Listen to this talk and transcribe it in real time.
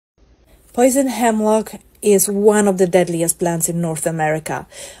Poison hemlock is one of the deadliest plants in North America.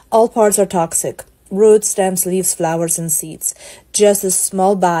 All parts are toxic. Roots, stems, leaves, flowers, and seeds. Just a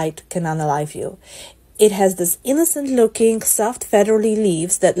small bite can unalive you. It has these innocent-looking, soft, feathery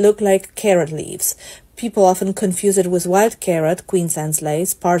leaves that look like carrot leaves. People often confuse it with wild carrot, Queen's Anne's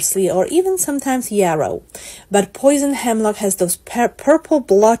lace, parsley, or even sometimes yarrow. But poison hemlock has those purple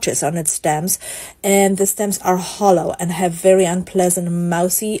blotches on its stems, and the stems are hollow and have very unpleasant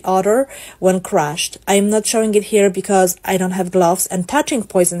mousy odor when crushed. I am not showing it here because I don't have gloves, and touching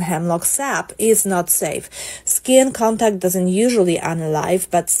poison hemlock sap is not safe. Skin contact doesn't usually unalive,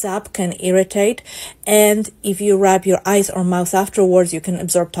 but sap can irritate, and if you rub your eyes or mouth afterwards, you can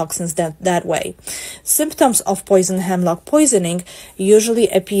absorb toxins that way. Symptoms of poison hemlock poisoning usually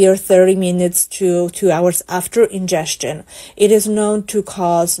appear 30 minutes to 2 hours after ingestion. It is known to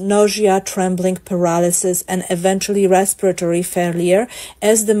cause nausea, trembling, paralysis, and eventually respiratory failure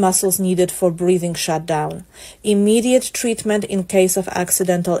as the muscles needed for breathing shut down. Immediate treatment in case of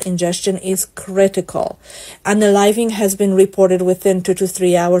accidental ingestion is critical. Unaliving has been reported within 2 to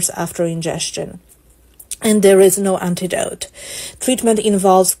 3 hours after ingestion, and there is no antidote. Treatment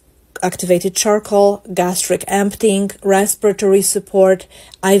involves activated charcoal, gastric emptying, respiratory support,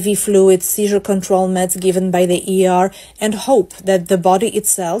 IV fluids, seizure control meds given by the ER, and hope that the body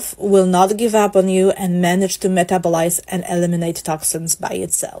itself will not give up on you and manage to metabolize and eliminate toxins by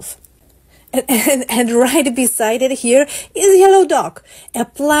itself. And right beside it here is yellow dock, a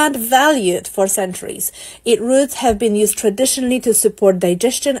plant valued for centuries. Its roots have been used traditionally to support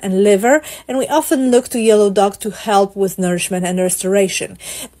digestion and liver, and we often look to yellow dock to help with nourishment and restoration.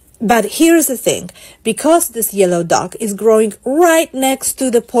 But here's the thing, because this yellow dock is growing right next to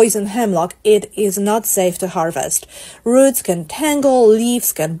the poison hemlock, it is not safe to harvest. Roots can tangle,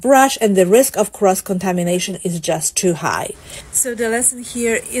 leaves can brush, and the risk of cross-contamination is just too high. So the lesson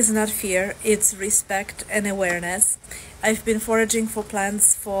here is not fear, it's respect and awareness. I've been foraging for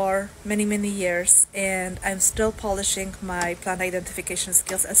plants for many years, and I'm still polishing my plant identification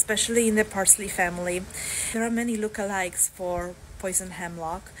skills, especially in the parsley family. There are many lookalikes for poison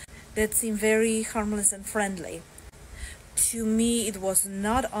hemlock that seem very harmless and friendly. To me, it was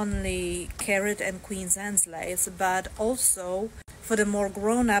not only carrot and Queen's Anne's lace, but also, for the more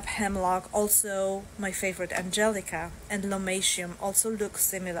grown-up hemlock, also my favorite Angelica and Lomatium also look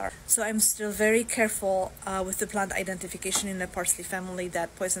similar. So I'm still very careful with the plant identification in the parsley family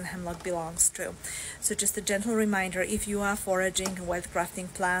that poison hemlock belongs to. So just a gentle reminder, if you are foraging and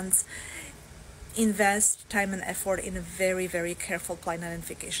wildcrafting plants, invest time and effort in a very careful plant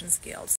identification skills.